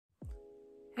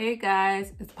Hey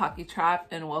guys, it's Pocky Trap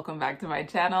and welcome back to my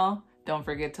channel. Don't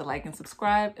forget to like and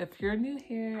subscribe if you're new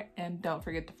here, and don't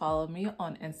forget to follow me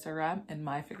on Instagram and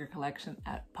my figure collection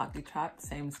at Pocky Trap,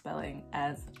 same spelling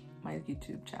as my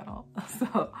YouTube channel.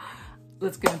 So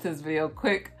let's get into this video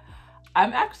quick.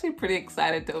 I'm actually pretty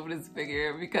excited to open this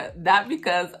figure because not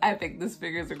because I think this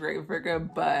figure is a great figure,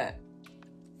 but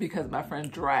because my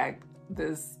friend dragged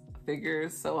this figure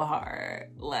so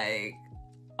hard. Like,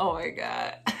 oh my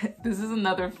god. This is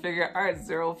another Figuarts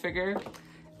Zero figure.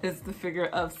 It's the figure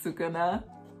of Sukuna.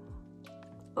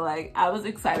 Like, I was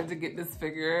excited to get this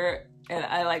figure and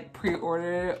I like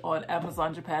pre-ordered it on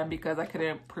Amazon Japan because I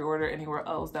couldn't pre-order anywhere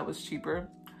else that was cheaper.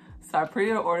 So I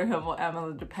pre-ordered him on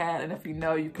Amazon Japan, and if you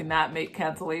know, you cannot make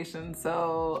cancellations.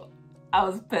 So I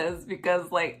was pissed because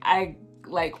I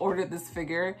ordered this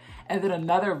figure and then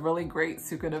another really great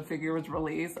Sukuna figure was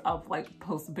released. I'll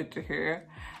post a picture here.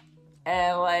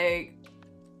 And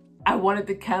I wanted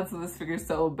to cancel this figure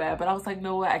so bad, but I was like,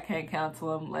 no way, I can't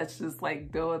cancel him. Let's just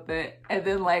deal with it. And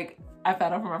then I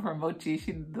found out from my friend Mochi,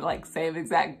 she did the same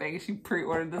exact thing. She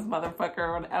pre-ordered this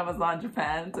motherfucker on Amazon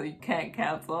Japan, so you can't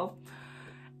cancel.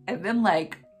 And then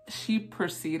she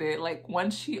proceeded,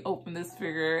 once she opened this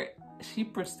figure, she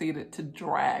proceeded to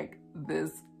drag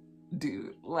this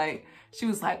dude. She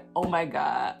was like, oh my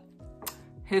god,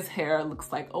 his hair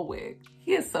looks like a wig.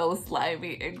 He is so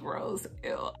slimy and gross.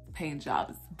 Ew. Paint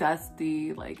job is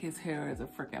dusty. His hair is a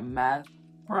freaking mess.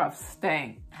 Rough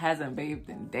stank. Hasn't bathed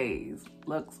in days.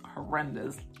 Looks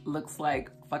horrendous. Looks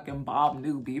like fucking Bob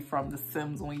Newby from The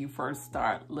Sims when you first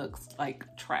start. Looks like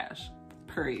trash.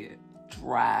 Period.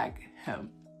 Drag him.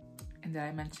 And did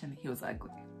I mention he was ugly?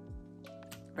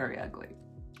 Very ugly.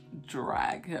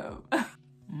 Drag him.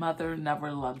 Mother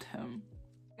never loved him.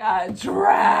 God,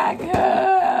 drag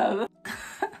him.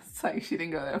 It's she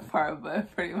didn't go that far,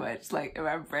 but pretty much in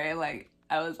my brain,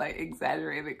 I was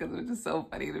exaggerating because it was just so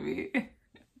funny to me.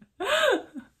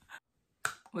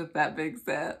 With that being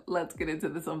said, let's get into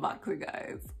this unboxing,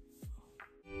 guys.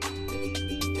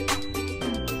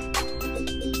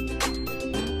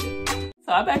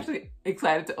 So I'm actually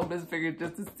excited to open this figure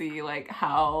just to see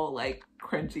how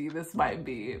cringy this might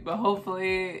be, but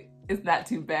hopefully it's not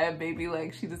too bad. Maybe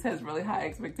she just has really high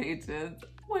expectations,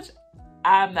 which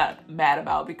I'm not mad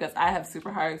about because I have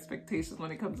super high expectations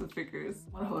when it comes to figures.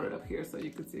 I'm gonna hold it up here so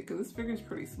you can see it because this figure is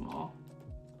pretty small.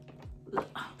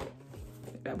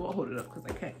 Maybe I won't hold it up because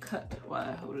I can't cut while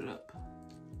I hold it up.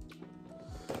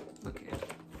 Okay.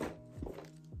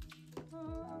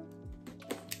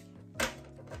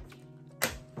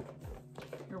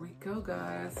 Here we go,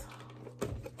 guys.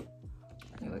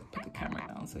 Let me put the camera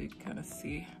down so you can kind of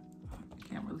see.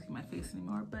 I can't really see my face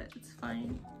anymore, but it's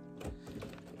fine.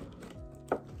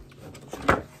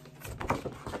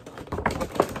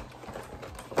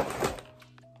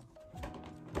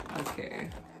 Okay.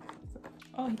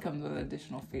 Oh, he comes with an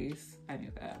additional face. I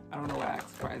knew that. I don't know why I act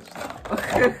surprised now.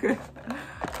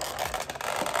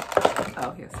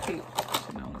 Oh, he has tape. I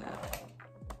should know that.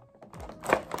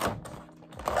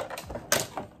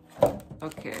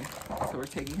 Okay, so we're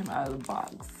taking him out of the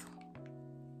box.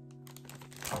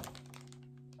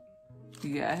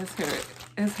 Yeah,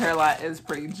 his hairline is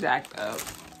pretty jacked up.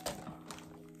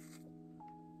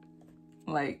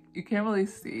 You can't really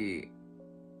see,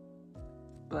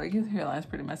 but his hairline is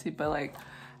pretty messy, but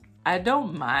I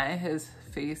don't mind his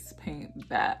face paint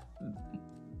that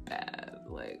bad.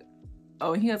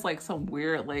 Oh, he has some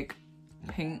weird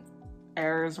paint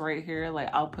errors right here.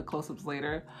 I'll put close-ups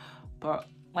later, but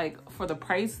for the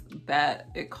price that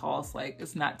it costs,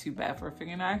 it's not too bad for a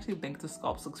figure, and I actually think the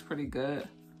sculpt looks pretty good.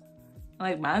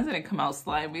 Mine didn't come out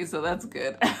slimy, so that's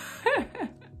good.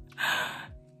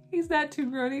 He's not too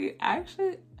grody.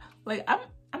 Actually,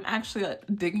 I'm actually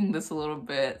digging this a little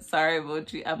bit. Sorry,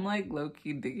 Mochi. I'm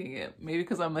low-key digging it. Maybe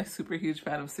because I'm a super huge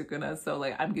fan of Sukuna, so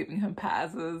I'm giving him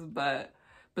passes. But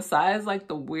besides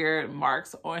the weird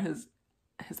marks on his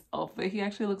outfit, he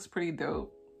actually looks pretty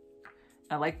dope.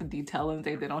 I like the detailing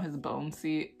they did on his bone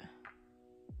seat.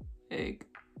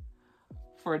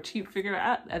 For a cheap figure,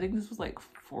 I think this was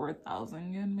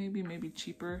 4,000 yen, maybe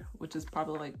cheaper, which is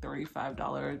probably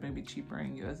 $35, maybe cheaper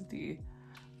in USD.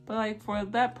 But for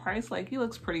that price, he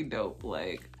looks pretty dope.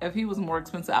 If he was more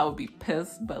expensive, I would be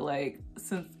pissed. But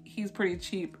since he's pretty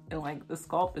cheap and the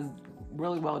sculpt is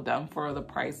really well done for the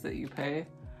price that you pay,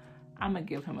 I'm gonna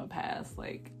give him a pass.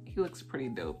 He looks pretty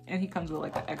dope, and he comes with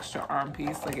an extra arm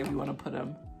piece. If you want to put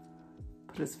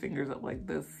his fingers up like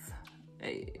this.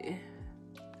 Hey.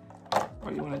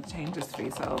 Or you want to change his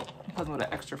face out. It comes with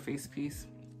an extra face piece.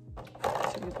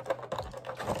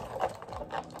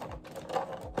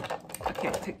 I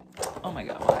can't take, oh my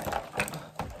god, why?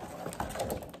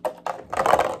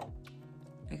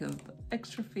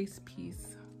 extra face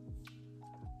piece.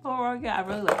 Oh yeah, I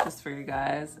really like this figure,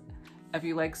 guys. If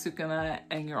you like Sukuna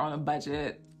and you're on a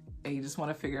budget and you just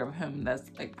want a figure of him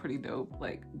that's like pretty dope,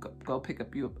 like go pick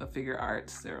up you a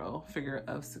Figuarts figure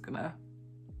of Sukuna.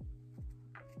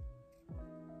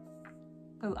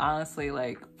 Cause honestly,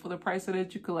 like for the price of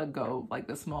it, you could let go like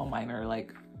the small minor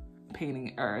like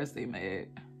painting errors they made.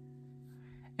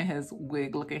 And his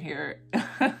wig looking here.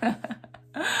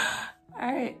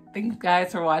 Alright, thanks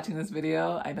guys for watching this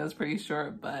video. I know it's pretty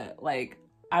short, but like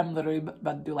I'm literally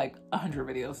about to do like 100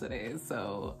 videos today.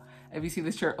 So if you see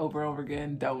this shirt over and over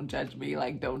again, don't judge me,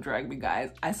 like don't drag me,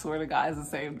 guys. I swear to God, it's the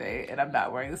same day and I'm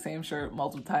not wearing the same shirt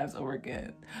multiple times over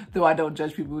again. Though I don't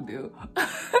judge people who do.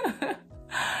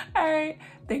 Alright,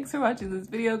 thanks for watching this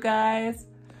video, guys.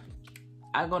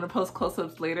 I'm going to post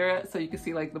close-ups later so you can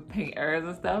see like the paint errors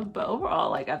and stuff, but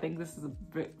overall, like I think this is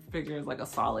figure is like a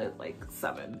solid like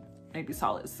 7, maybe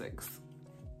solid 6.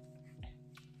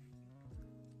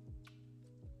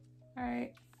 All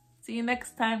right, see you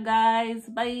next time, guys.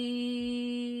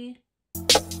 Bye.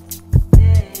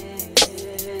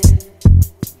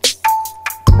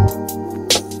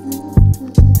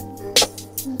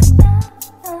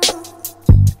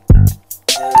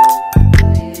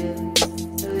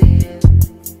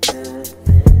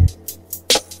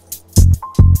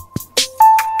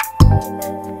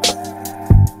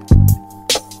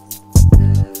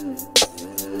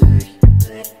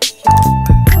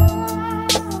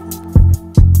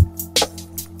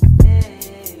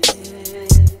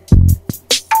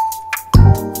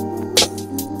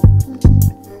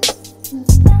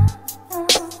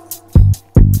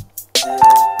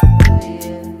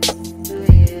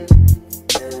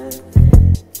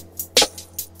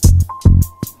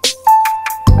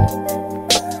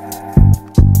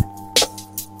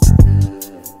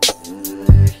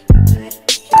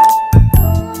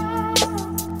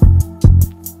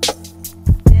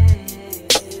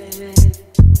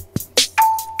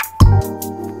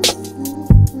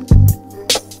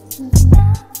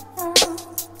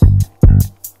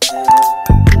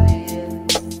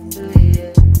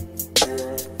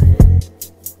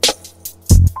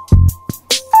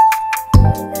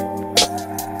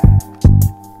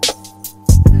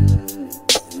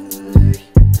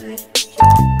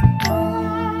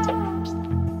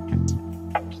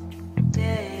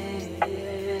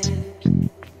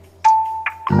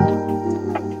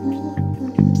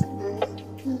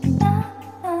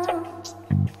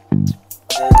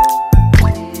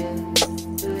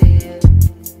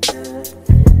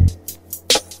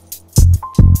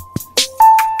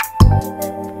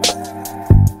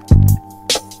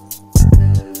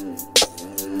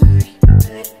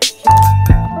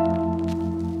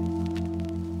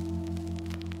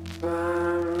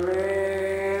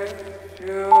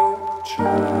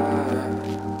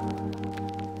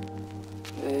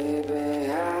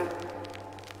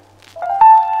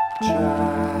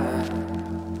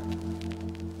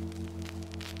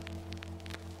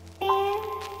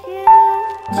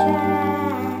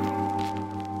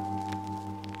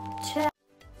 Try.